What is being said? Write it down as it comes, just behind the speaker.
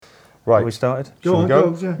Right. We started? Go on,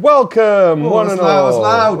 go. Yeah. Welcome, one and all. That's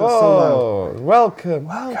loud. That's so loud. Welcome,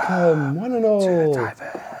 one and all. To the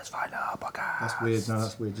Diverse Vinyl Podcast. That's weird. No,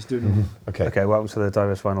 that's weird. Just do it normal. Okay, welcome to the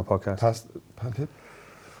Diverse Vinyl Podcast.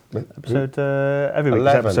 Episode, every week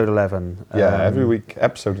 11. is episode 11. Every week,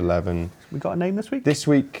 episode 11. We got a name this week? This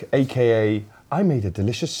week, a.k.a. I made a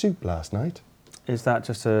delicious soup last night. Is that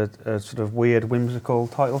just a sort of weird, whimsical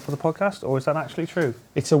title for the podcast, or is that actually true?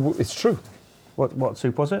 It's true. What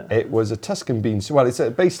soup was it? It was a Tuscan bean soup. Well, it's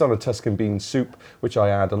based on a Tuscan bean soup, which I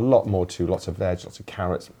add a lot more to. Lots of veg, lots of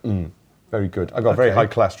carrots. Very good. I got very high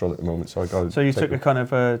cholesterol at the moment, so I got. So you took a kind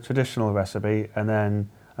of a traditional recipe and then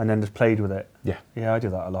just played with it. Yeah. Yeah, I do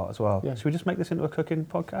that a lot as well. Yeah. Should we just make this into a cooking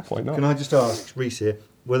podcast? Why not? Can I just ask, Reese here,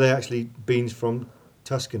 were they actually beans from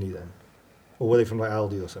Tuscany then? Or were they from like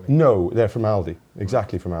Aldi or something? No, they're from Aldi.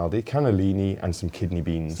 Exactly from Aldi. Cannellini and some kidney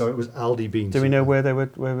beans. So it was Aldi beans. Do we know where they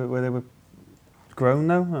were grown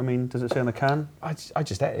though? I mean, does it say on the can? I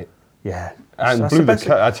just ate it. Yeah. And That's blew the the best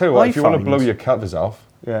I tell you what, if you want to blow find- your covers off,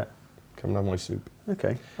 Yeah. come and have my soup.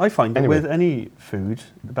 Okay. I find Anyway. that with any food,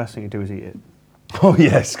 the best thing to do is eat it. Oh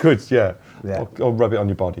yes, good, yeah. Yeah. Or rub it on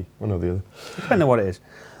your body, one or the other. Depending on what it is.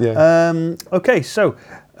 Yeah. Okay, so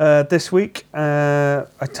this week, I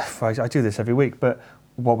do this every week, but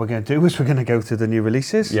what we're going to do is we're going to go through the new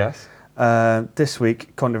releases. Yes. This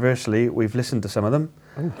week, controversially, we've listened to some of them.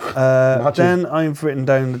 Imagine. Then I've written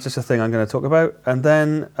down just a thing I'm going to talk about, and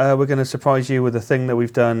then we're going to surprise you with a thing that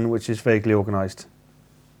we've done, which is vaguely organised.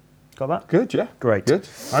 Got that? Good, yeah. Great. Good.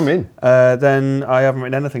 I'm in. Then I haven't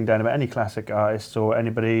written anything down about any classic artists or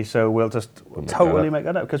anybody, so we'll just totally make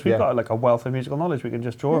that up because we've got like a wealth of musical knowledge we can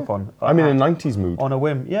just draw upon. I'm in a 90s mood. On a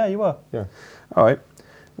whim. Yeah, you are. Yeah. All right.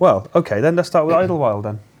 Well, okay, then let's start with Idlewild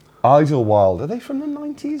then. Idlewild. Are they from the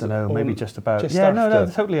 90s? I don't know, maybe just about. just No, after?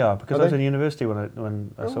 they totally are because Are I was they? in university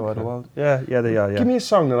when I saw okay. Idlewild. Yeah, they are, yeah. Give me a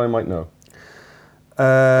song that I might know.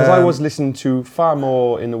 Because I was listening to far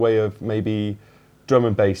more in the way of maybe drum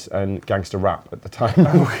and bass and gangster rap at the time. In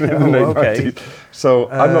the late okay. 90s. So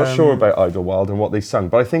I'm not sure about Idlewild and what they sung,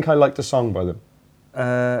 but I think I liked a song by them.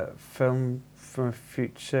 Film from a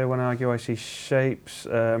Future, When I Argue I See Shapes,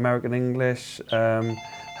 American English,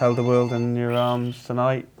 Held the World in Your Arms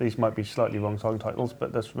Tonight. These might be slightly wrong song titles,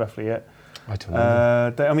 but that's roughly it. I don't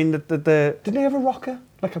know. Did Did they have a rocker?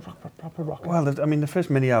 Like a proper rocker? Well, the first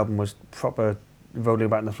mini album was proper rolling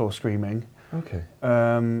about on the floor screaming. Okay.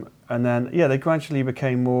 And then, they gradually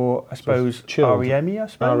became more, I suppose, chilled. REM-y, I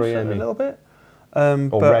suppose, R.E.M.y. a little bit. Or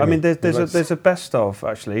But, I Remy. mean, there's a best of,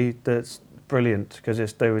 actually, that's brilliant,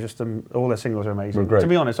 because they were just, all their singles are amazing. They're great. To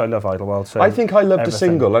be honest, I love Idlewild. So I think I loved the everything.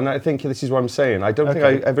 single, and I think this is what I'm saying. I don't think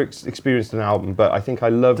I ever experienced an album, but I think I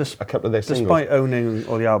loved a couple of their singles. Despite owning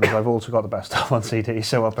all the albums, I've also got the best of on CD,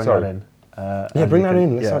 so I'll bring that in. Bring that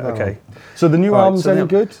in. Let's have that okay. on. So the new album's any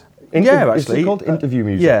good? Actually. Is it called interview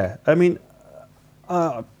music? Yeah, I mean,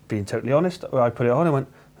 being totally honest, I put it on and went,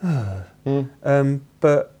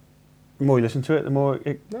 but the more you listen to it, the more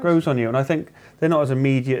it grows on you. And I think they're not as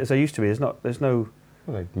immediate as they used to be. There's no...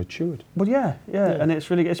 Well, they've matured. Well, yeah, and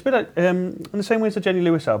it's a bit like, in the same way as the Jenny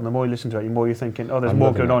Lewis album, the more you listen to it, the more you're thinking, there's I'm more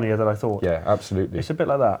loving going that. on here than I thought. Yeah, absolutely. It's a bit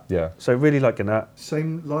like that. Yeah. So really liking that.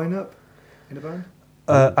 Same lineup in the band?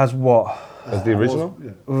 As what? As the original?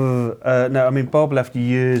 Yeah. No, I mean, Bob left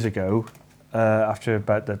years ago, after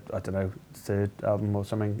about the, third album or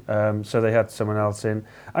something. So they had someone else in.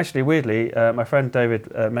 Actually, weirdly, my friend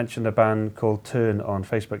David mentioned a band called Turn on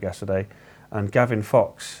Facebook yesterday, and Gavin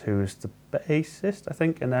Fox, who was the bassist, I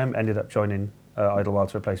think, in them, ended up joining Idlewild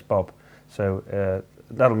to replace Bob. So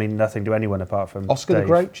that'll mean nothing to anyone apart from Oscar Dave. the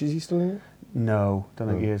Grouch, is he still in it? No, don't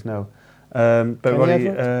think he is, no. But Kenny Roddy,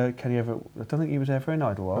 Everett? Kenny Everett, I don't think he was ever in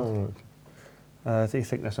Idlewild. Oh, right. I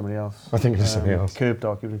think there's somebody else. I think there's somebody else. Curb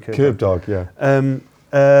Dog, even Curb Dog, yeah.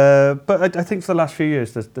 But I think for the last few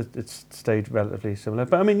years, it's stayed relatively similar.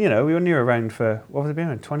 But I mean, we were near around for, what have they been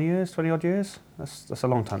around, 20 odd years? That's a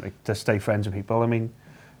long time to stay friends with people. I mean,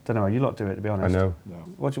 don't know how you lot do it, to be honest. I know. No.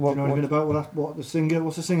 What Do you know anything about what's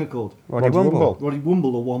the singer called? Roddy Wumble. Roddy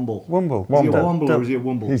Wumble or Womble? Wumble. Is he a Womble or is he a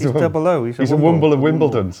Wumble? He's double O. He's a He's a Wumble. Wumble of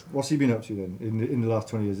Wimbledon's. What's he been up to then in the last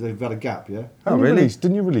 20 years? They've had a gap, yeah? Oh, really?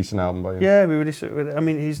 Didn't you release an album by him? Yeah, we released it. I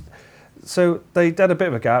mean, so they had a bit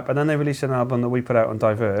of a gap, and then they released an album that we put out on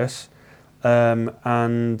Diverse, and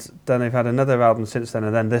then they've had another album since then,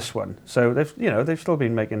 and then this one. So they've still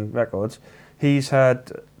been making records. He's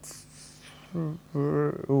had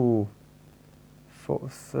four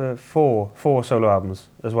solo albums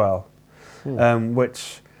as well,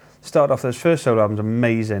 which started off, those first solo albums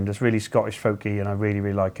amazing, just really Scottish folky, and I really,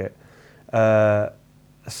 really like it. The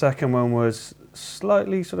second one was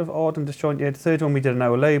slightly sort of odd and disjointed. The third one we did an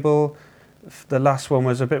hour label. the last one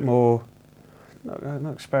was a bit more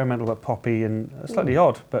not experimental but poppy and slightly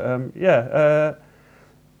odd, but I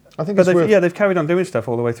think but it's they've carried on doing stuff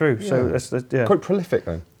all the way through. Yeah. So that's quite prolific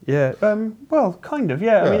then. Yeah, well, kind of.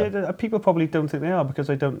 Yeah, I mean, people probably don't think they are because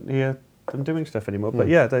they don't hear them doing stuff anymore. But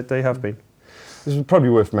yeah, they have been. This is probably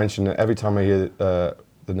worth mentioning. Every time I hear the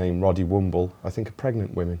name Roddy Woomble, I think of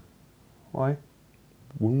pregnant women. Why?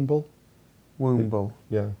 Woomble? Woomble.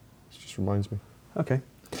 Yeah, it just reminds me. Okay.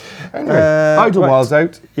 Anyway, Idlewild's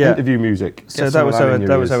out. Yeah. Interview music. So that was our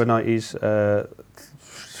 90s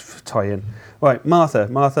tie-in. Right, Martha,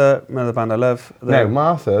 another band I love. Now,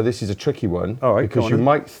 Martha, this is a tricky one. All right, because you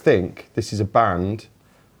might think this is a band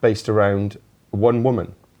based around one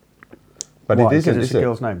woman. But Why? it isn't, Because it's is a it?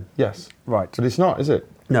 girl's name. Yes. Right. But it's not, is it?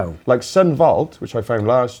 No. Like Sun Vault, which I found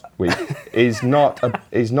last week, is not a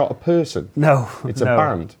person. No. It's a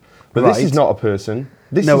band. But this is not a person.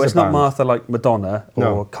 This is it's a not band. Martha like Madonna or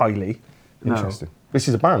No. Kylie. Interesting. This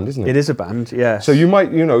is a band, isn't it? It is a band, yeah. So you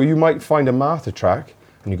might find a Martha track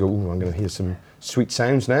and you go, "Ooh, I'm going to hear some sweet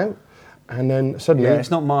sounds now," and then suddenly,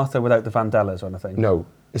 it's not Martha without the Vandellas or anything. no,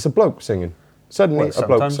 it's a bloke singing. Suddenly, a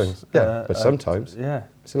bloke sings. Yeah, but sometimes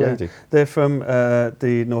it's a lady. They're from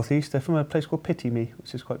the northeast. They're from a place called Pity Me,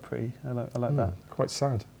 which is quite pretty. I like that. Quite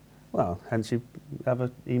sad. Well, hence you have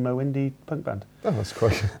a emo indie punk band. Oh, that's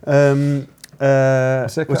quite. Which is album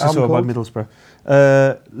sort of by called? Middlesbrough.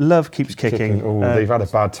 Love Keeps Kicking. Oh, they've had a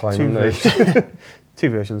bad time, two haven't they? two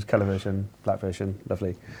versions, colour version, black version,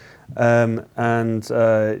 lovely.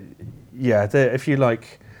 If you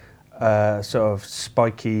like sort of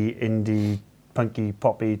spiky indie, punky,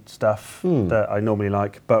 poppy stuff that I normally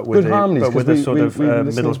like, but with Good harmonies, a we sort of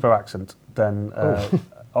listen- Middlesbrough accent, then I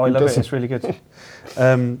love it. It's really good.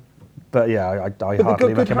 But yeah, I But hardly they've got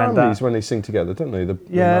good recommend harmonies that. when they sing together, don't they? The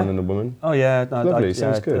man and the woman. Oh yeah, no, Lovely,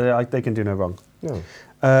 sounds good. They can do no wrong. No.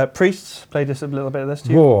 Priests played us a little bit of this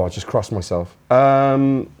too. Whoa, I just crossed myself.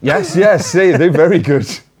 Yes, see, they're very good.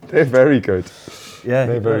 They're very good. Yeah,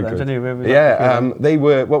 they're very good. Yeah, they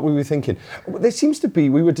were. What we were thinking. There seems to be.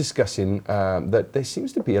 We were discussing that there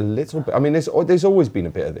seems to be a little bit. I mean, there's always been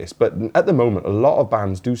a bit of this, but at the moment, a lot of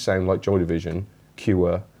bands do sound like Joy Division,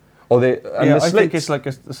 Cure, or they. And I think it's like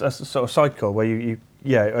a sort of cycle where you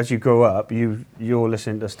as you grow up, you're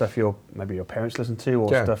listening to stuff maybe your parents listen to, or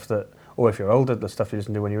stuff that, or if you're older, the stuff you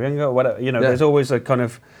listen to when you were younger, or whatever. There's always a kind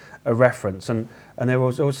of a reference, and there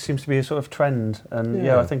always seems to be a sort of trend, and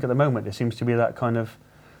I think at the moment it seems to be that kind of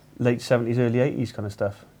late 70s, early 80s kind of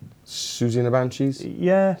stuff. Susie and the Banshees.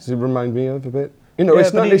 Yeah. Does it remind me of a bit?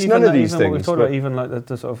 It's none of these even things. What we've talked about, even like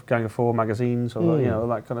the sort of Gang of Four magazines, or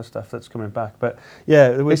that kind of stuff that's coming back. But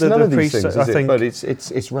yeah, with it's none of these Priests, things, I think, but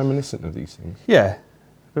it's reminiscent of these things. Yeah,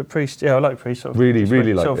 but Priest, I like Priest. Sort of,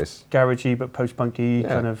 really like sort this. Of garagey but post-punky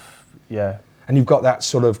kind of, And you've got that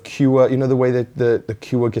sort of Cure, the way that the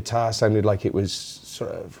Cure guitar sounded like it was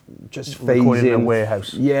sort of just phasing in a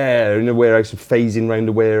warehouse. Yeah, in a warehouse, phasing round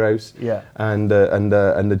a warehouse. Yeah. And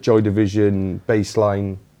the Joy Division bass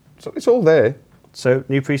line. So it's all there. So,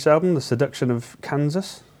 new Priest album, The Seduction of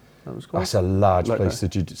Kansas. That was called. That's a large place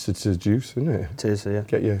to seduce, isn't it? It is, yeah.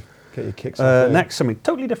 Get your kicks off there. Next, something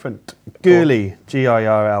totally different. Girli,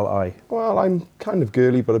 Girli. Well, I'm kind of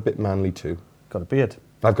girly, but a bit manly too. Got a beard.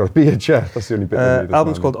 I've got a beard, yeah. That's the only bit.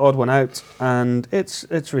 Album's called Odd One Out, and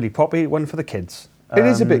it's really poppy. One for the kids. It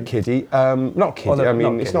is a bit kiddie. Not kiddie. Well, I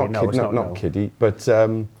mean, not it's kiddie, not kiddie, but.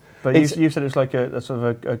 But you said it's like a sort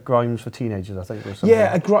of a Grimes for teenagers, I think, or something.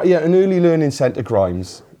 Yeah, an early learning centre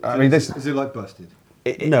Grimes. I mean, this is it like Busted?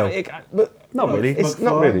 No, not really. It's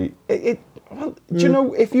not really. Well, do you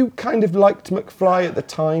know, if you kind of liked McFly at the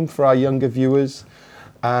time, for our younger viewers,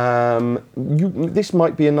 this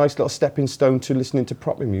might be a nice little stepping stone to listening to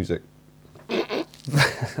proper music.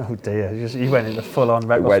 Oh dear, you went into full-on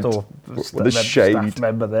record store. The shade. Staff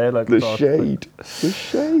member there, like the shade.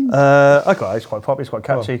 It's quite poppy. It's quite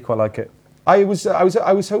catchy. Quite like it. I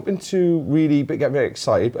was hoping to really get very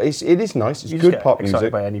excited, but it is nice. It's good pop music.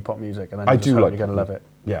 Excited by any pop music, and then you're going to love it.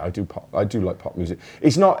 Yeah, I do like pop music.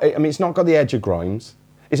 It's not. I mean, it's not got the edge of Grimes.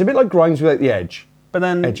 It's a bit like Grimes without the edge. But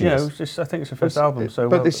then edginess. I think it's her first album. So,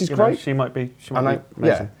 but this is great. She might be. Amazing.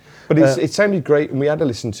 Yeah. But it sounded great, and we had to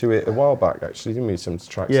listen to it a while back, actually, didn't we? Some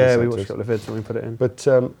tracks. Yeah, we watched a couple of vids and we put it in. But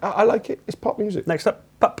I like it. It's pop music. Next up,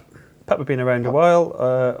 Pup. Pup have been around a while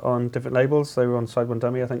on different labels. They were on Side One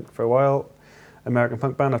Dummy, I think, for a while. American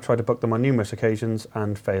punk band. I've tried to book them on numerous occasions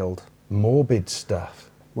and failed. Morbid Stuff.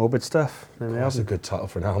 That's a good title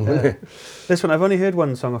for an album, isn't it? This one, I've only heard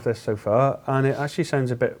one song off this so far, and it actually sounds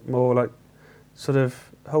a bit more like sort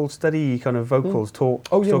of hold steady kind of vocals,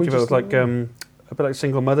 talking about like a bit like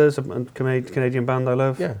Single Mothers, a Canadian band I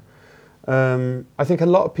love. Yeah. I think a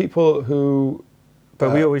lot of people who...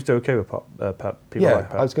 But we always do okay with pop. People yeah, like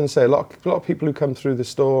pop. I was going to say, a lot of people who come through the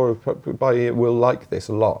store who buy it will like this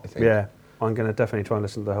a lot, I think. Yeah, I'm going to definitely try and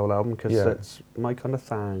listen to the whole album because Yeah. that's my kind of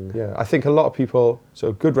thing. Yeah, I think a lot of people, so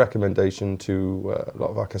a good recommendation to a lot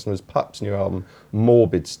of our customers, Pup's new album,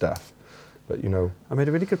 morbid stuff. But, you know... I made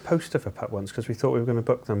a really good poster for Pup once because we thought we were going to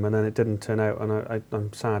book them and then it didn't turn out and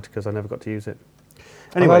I'm sad because I never got to use it.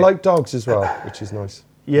 Anyway. And I like dogs as well, which is nice.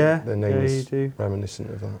 Yeah, Their name is you do. reminiscent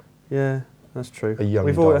of that. Yeah, that's true. A young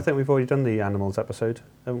I dog. think we've already done the animals episode,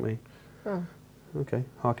 haven't we? Oh. Okay,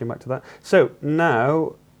 harking back to that. So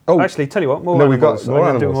now, Oh, actually, tell you what, more no, we've animals. got more I'm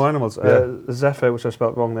gonna do animals. more animals. Yeah. Zephyr, which I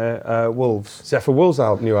spelled wrong there. Wolves. Zefur Wolves'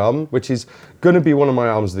 new album, which is going to be one of my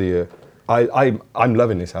albums of the year. I'm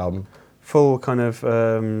loving this album. Full kind of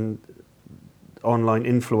online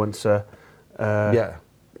influencer. Yeah.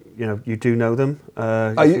 You know, you do know them.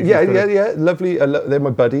 Yeah, lovely. They're my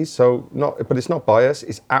buddies, but it's not biased.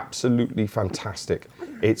 It's absolutely fantastic.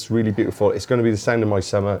 It's really beautiful. It's going to be the sound of my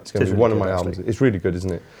summer. It's going to be really one of good, my actually. albums. It's really good,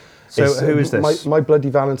 isn't it? So It's, who is this? My Bloody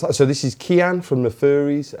Valentine. So this is Kian from the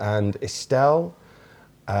Furries and Estelle,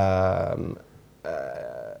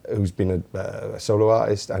 who's been a solo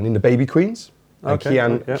artist, and in the Baby Queens. And Okay,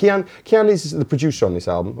 Kian is the producer on this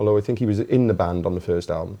album, although I think he was in the band on the first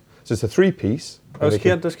album. So it's a three-piece. Does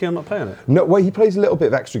Kian not play on it? No, well, he plays a little bit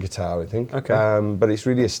of extra guitar, I think. Okay. But it's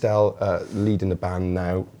really Estelle leading the band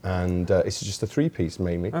now, and it's just a three-piece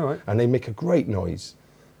mainly. All right. And they make a great noise.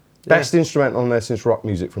 Yeah. Best instrumental on there since rock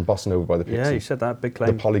music from Bossa Nova by the Pixies. Yeah, you said that. Big The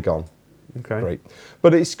claim. Polygon. Okay. Great.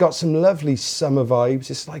 But it's got some lovely summer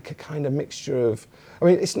vibes. It's like a kind of mixture of... I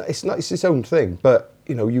mean, it's its own thing, but,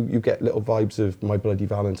 you know, you get little vibes of My Bloody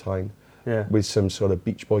Valentine Yeah. with some sort of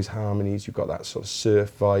Beach Boys harmonies. You've got that sort of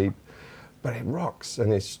surf vibe. But it rocks,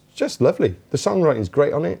 and it's just lovely. The songwriting's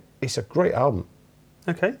great on it. It's a great album.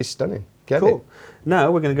 Okay. It's stunning. Get Cool. it.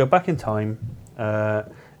 Now we're going to go back in time.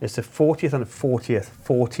 It's the 40th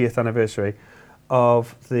anniversary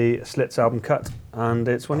of the Slits album Cut, and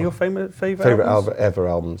it's one of your favourite albums? Ever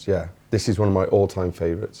albums, yeah. This is one of my all-time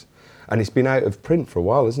favourites. And it's been out of print for a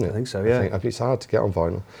while, isn't it? I think so, yeah. I think it's hard to get on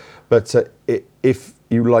vinyl. But if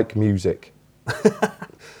you like music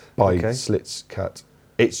by Okay. Slits Cut,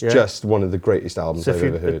 it's Yeah. just one of the greatest albums So I've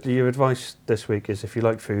ever heard. your advice this week is if you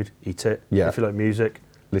like food, eat it. Yeah. If you like music,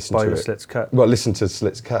 Listen buy to the it. Slits Cut. Well, listen to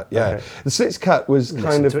Slits Cut, yeah. Okay. The Slits Cut was Listen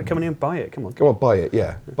kind of... to it. Come on in and buy it. Come on. Go on, buy it,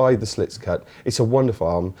 yeah. Buy the Slits Cut. It's a wonderful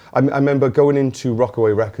album. I remember going into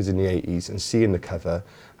Rockaway Records in the 80s and seeing the cover,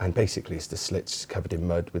 and basically it's the Slits covered in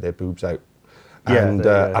mud with their boobs out. Yeah, And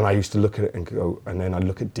I used to look at it and go, and then I'd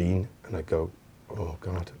look at Dean and I'd go, oh,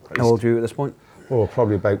 God. How old are you at this point? Oh,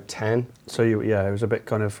 probably about 10. So it was a bit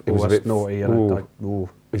kind of, It was a that's bit naughty. And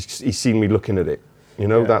He's seen me looking at it, you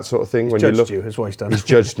know, Yeah. that sort of thing. he's When judged you look, you, is what he's done. he's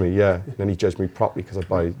judged me, yeah. And then he judged me properly because I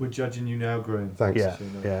buy. We're judging you now, Graham. Thanks. Yeah,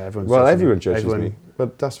 everyone's Well, judging everyone you. judges Everyone- me,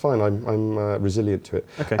 but that's fine. I'm resilient to it.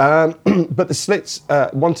 Okay. But the Slits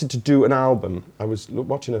wanted to do an album. I was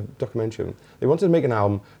watching a documentary of them. They wanted to make an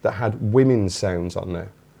album that had women's sounds on there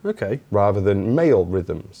Okay. rather than male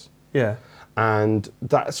rhythms. Yeah. And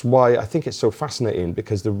that's why I think it's so fascinating,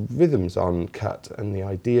 because the rhythms on Cut and the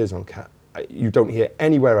ideas on Cut, you don't hear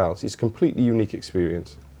anywhere else. It's a completely unique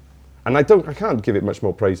experience. And I can't give it much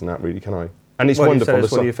more praise than that, really, can I? And it's Well, wonderful. you said it's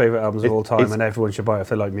The one of your favourite albums of all time, it's- and everyone should buy it if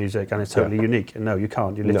they like music, and it's totally unique. And no, you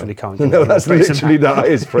can't. You literally can't. give No, it that's praise than literally that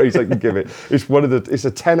is praise I can give it. It's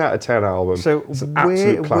a 10 out of 10 album. So it's an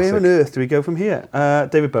absolute classic. where on earth do we go from here?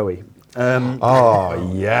 David Bowie.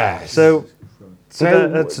 Oh, yes. So No,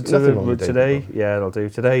 nothing wrong with today, David yeah, it'll do.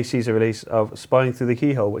 Today sees a release of Spying Through the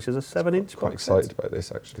Keyhole, which is a 7-inch. Quite excited about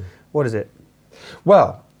this, actually. What is it?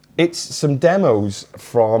 Well, it's some demos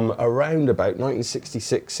from around about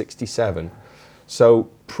 1966, 67. So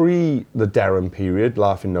pre the Derham period,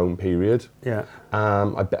 Laughing Gnome period. Yeah.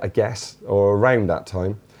 I guess, or around that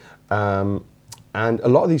time. And a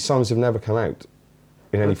lot of these songs have never come out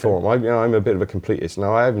in any form. I'm a bit of a completist.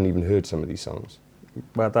 Now, I haven't even heard some of these songs.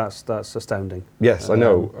 Well, that's astounding. Yes, I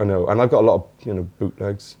know. And I've got a lot of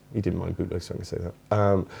bootlegs. He didn't mind bootlegs, so I can say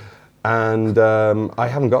that. I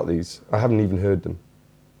haven't got these. I haven't even heard them.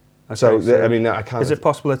 Okay, So I mean, I can't. Is it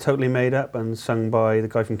possible they're totally made up and sung by the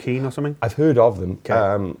guy from Keane or something? I've heard of them.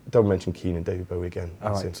 Okay. Don't mention Keane and David Bowie again. All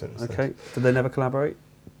That's right. incident. Okay. Did they never collaborate?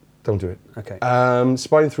 Don't do it. Okay.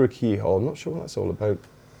 Spying Through a Keyhole. I'm not sure what that's all about.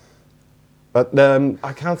 But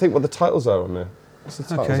I can't think what the titles are on there. What's the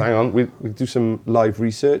titles? Okay. Hang on. We do some live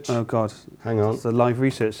research. Oh God. Hang on. It's the live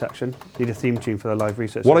research section. Need a theme tune for the live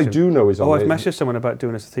research What I section. do know is Oh, on I've there- messaged someone about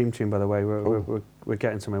doing us a theme tune, by the way. We're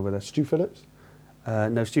getting somewhere with us. Stu Phillips.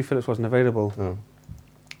 No, Stu Phillips wasn't available. Oh.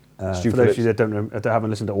 For those of you that that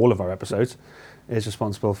haven't listened to all of our episodes, is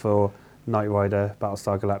responsible for Knight Rider,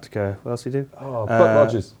 Battlestar Galactica. What else did he do? Oh, Buck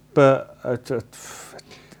Rogers. But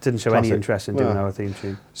didn't show any Classic. interest in doing our theme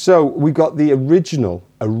tune. So we got the original,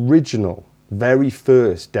 very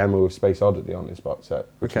first demo of Space Oddity on this box set,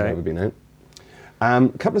 which has never been out. A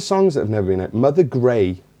couple of songs that have never been out. Mother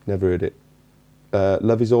Grey, never heard it.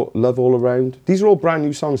 Love All Around. These are all brand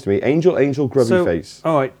new songs to me. Angel, Grubby Face.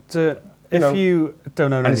 All right. If you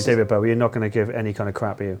don't own any David Bowie, you're not going to give any kind of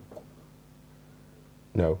crap, are you?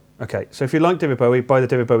 No. Okay, so if you like David Bowie, buy the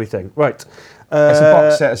David Bowie thing. Right. It's a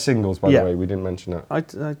box set of singles, by the way. We didn't mention that. I'm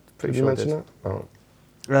pretty Did sure you I did. mention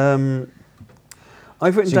that? Oh.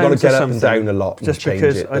 I've written So down you've got to get up something and down a lot and just change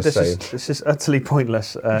because it. this is utterly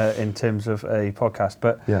pointless in terms of a podcast.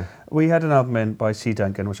 But Yeah. we had an album in by C.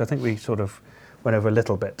 Duncan, which I think we sort of went over a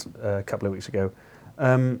little bit a couple of weeks ago.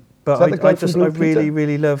 But Is that the guy from Blue Peter?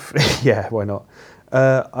 really love. Yeah, why not?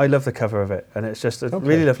 I love the cover of it, and it's just a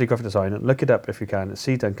really lovely graphic design. And look it up if you can. It's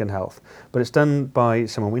C. Duncan Health, but it's done by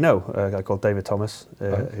someone we know, a guy called David Thomas,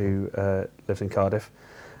 who lives in Cardiff,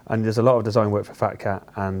 and there's a lot of design work for Fat Cat,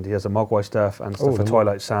 and he has the Mogwai stuff and stuff for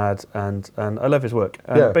Twilight Sad, and I love his work.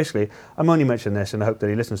 And basically, I'm only mentioning this in the hope that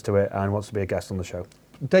he listens to it and wants to be a guest on the show.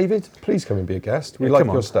 David, please come and be a guest. We like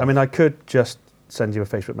your stuff. I mean, I could just send you a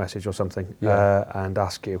Facebook message or something and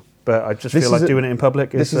ask you. But I just feel like doing it in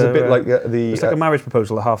public This is a bit like the... It's like a marriage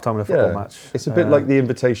proposal at half-time in a football match. It's a bit like the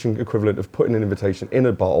invitation equivalent of putting an invitation in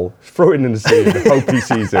a bottle, throwing it in the sea, and hope he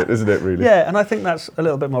sees it, isn't it, really? Yeah, and I think that's a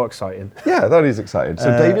little bit more exciting. Yeah, that is exciting.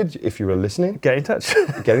 So, David, if you are listening... Get in touch.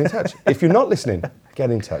 Get in touch. If you're not listening,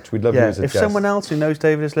 get in touch. We'd love you as a guest. If someone else who knows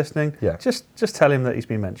David is listening, just tell him that he's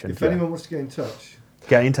been mentioned. If anyone wants to get in touch...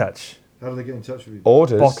 Get in touch. How do they get in touch with you?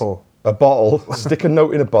 Orders. A bottle. Stick a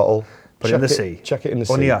note in a bottle. Put it in the sea. Check it in the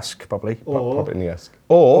sea. Or in the Usk, probably. Pop it in the Usk.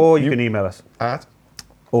 Or you can email us. At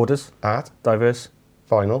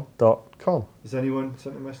diversevinyl.com. Has anyone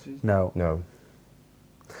sent a message? No.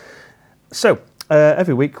 So,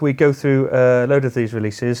 every week we go through a load of these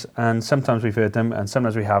releases, and sometimes we've heard them, and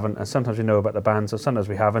sometimes we haven't, and sometimes we know about the bands, and sometimes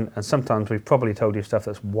we haven't, and sometimes we've probably told you stuff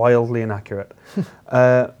that's wildly inaccurate.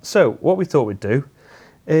 So, what we thought we'd do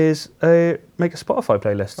is make a Spotify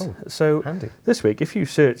playlist. So handy. This week, if you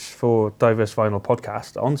search for Diverse Vinyl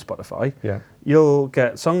Podcast on Spotify, you'll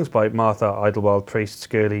get songs by Martha, Idlewild, Priest,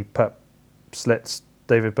 Girli, Pup, Slits,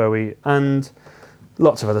 David Bowie, and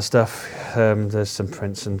lots of other stuff. There's some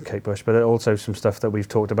Prince and Kate Bush, but also some stuff that we've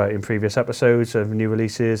talked about in previous episodes of new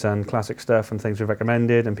releases and classic stuff and things we've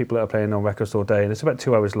recommended and people that are playing on records all day. And it's about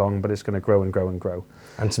 2 hours long, but it's going to grow and grow and grow.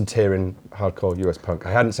 And some tearing hardcore US punk.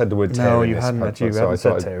 I hadn't said the word tearing. No, you hadn't. You hadn't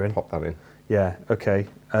said tearing. Pop that in. Yeah. Okay.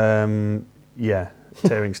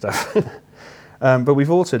 Tearing stuff. But I've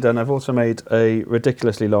also made a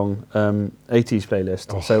ridiculously long 80s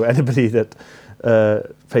playlist. So anybody that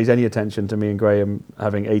pays any attention to me and Graham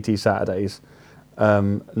having 80s Saturdays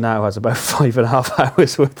now has about 5.5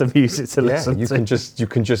 hours worth of music to listen to. You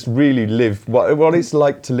can just really live what it's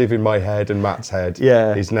like to live in my head and Matt's head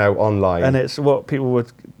is now online. And it's what people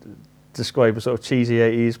would describe as sort of cheesy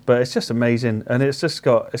 80s, but it's just amazing. And it's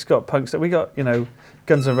got punks that we got,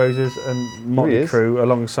 Guns N' Roses and Motley Crue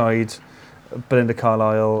alongside Belinda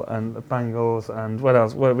Carlisle and Bangles and what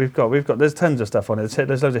else? Well, we've got. There's tons of stuff on it.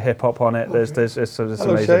 There's loads of hip hop on it. It's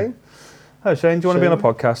Hello, amazing. Shane. Hello, Shane. Do you want to be on a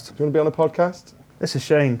podcast? Do you want to be on a podcast? This is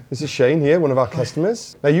Shane. This is Shane here, one of our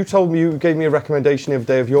customers. Now, you gave me a recommendation the other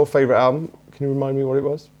day of your favourite album. Can you remind me what it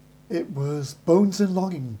was? It was Bones and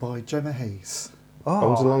Longing by Gemma Hayes. Oh,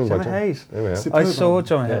 Bones and Longing by Gemma Hayes. There we are. Superb I saw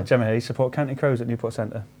album. Gemma Hayes support County Crows at Newport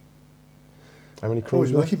Centre. How many Oh,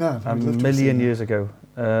 crows? you're a lucky man. A million years ago.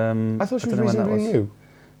 I thought she was reasonably new.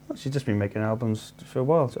 Well, she's just been making albums for a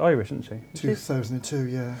while. She's Irish, isn't she? 2002,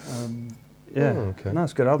 yeah. Yeah. Oh, okay. No,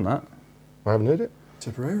 it's a good album, that. I haven't heard it.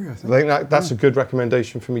 Tipperary, I I think. think that's a good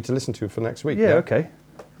recommendation for me to listen to for next week. Yeah, okay.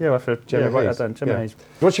 Yeah, we'll have to Gemma write Hayes. that down. Gemma Hayes.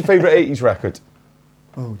 What's your favourite 80s record?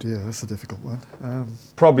 Oh dear, that's a difficult one.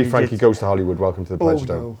 Probably Frankie Goes to Hollywood, Welcome to the Pledge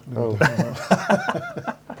Stone. No.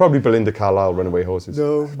 Probably Belinda Carlisle, Runaway Horses.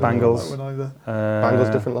 No, Bangles. not that one either. Bangles,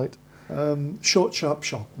 Different Light. Short, Sharp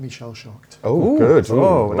Shock, Michelle Shocked. Oh, good.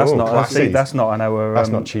 That's not. classy. See, that's not on our. That's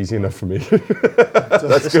not cheesy enough for me.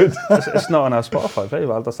 That's good. It's not on our Spotify. Very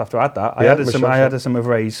well. I'll just have to add that. I added some of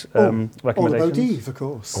Ray's recommendations. All About Eve, of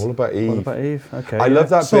course. All About Eve. All About Eve. Okay. I love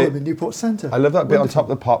that Saw bit. them in Newport Centre. I love that bit on Top of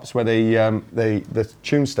the Pops where the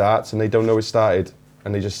tune starts and they don't know it started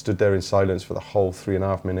and they just stood there in silence for the whole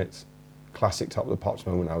 3.5 minutes. Classic Top of the Pops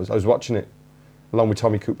moment. I was watching it along with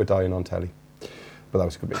Tommy Cooper dying on telly. but that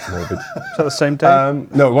was a bit morbid. Is that the same day?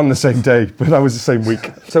 No, it wasn't the same day, but that was the same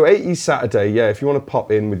week. So 80s Saturday, yeah, if you want to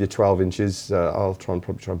pop in with your 12 inches, I'll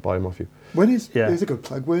probably try and buy them off you. Here's a good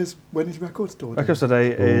plug. when is Record Store Day? Record Store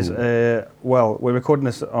Day is, we're recording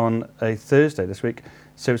this on a Thursday this week,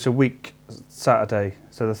 so it's a week Saturday,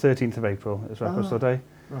 so the 13th of April is Record Store Day.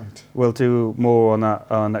 Right. We'll do more on that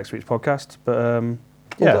on next week's podcast, but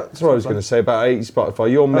yeah. That's what I was going to say about 80s Spotify.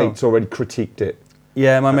 Your mate's already critiqued it.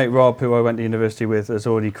 Yeah, my mate Rob, who I went to university with, has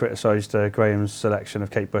already criticised Graham's selection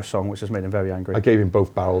of Kate Bush song, which has made him very angry. I gave him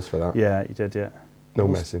both barrels for that. Yeah, you did, yeah. No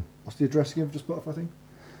messing. What's the address again for the Spotify thing?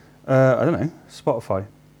 I don't know, Spotify.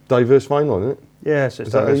 Diverse Vinyl, isn't it? Yeah, so it's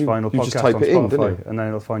Is that Diverse how Vinyl you podcast just type on it in, Spotify, don't you? and then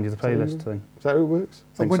it'll find you the playlist thing. Is that how it works?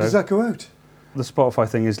 And when does that go out? The Spotify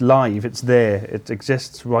thing is live, it's there, it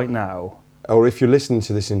exists right now. Or if you're listening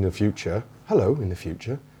to this in the future, hello, in the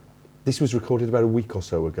future. This was recorded about a week or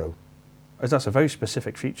so ago. As that's a very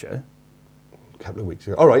specific feature. A couple of weeks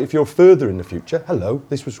ago. All right, if you're further in the future, hello,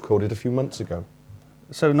 this was recorded a few months ago.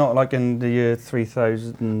 So not like in the year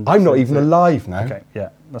 3000. I'm not even alive now. Okay, yeah,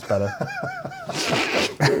 that's better.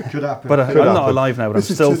 Could happen. But I'm not alive now, but I'm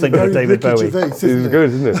still thinking of David Bowie. This is good,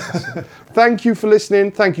 isn't it? Thank you for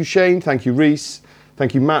listening. Thank you, Shane. Thank you, Reese.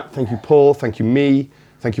 Thank you, Matt. Thank you, Paul. Thank you, me.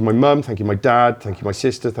 Thank you, my mum. Thank you, my dad. Thank you, my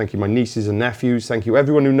sister. Thank you, my nieces and nephews. Thank you,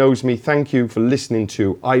 everyone who knows me. Thank you for listening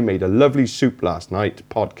to I Made a Lovely Soup Last Night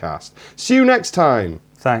podcast. See you next time.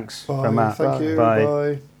 Thanks Bye. from Matt. Thank you. Bye.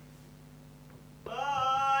 Bye.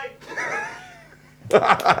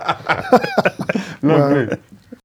 Lovely.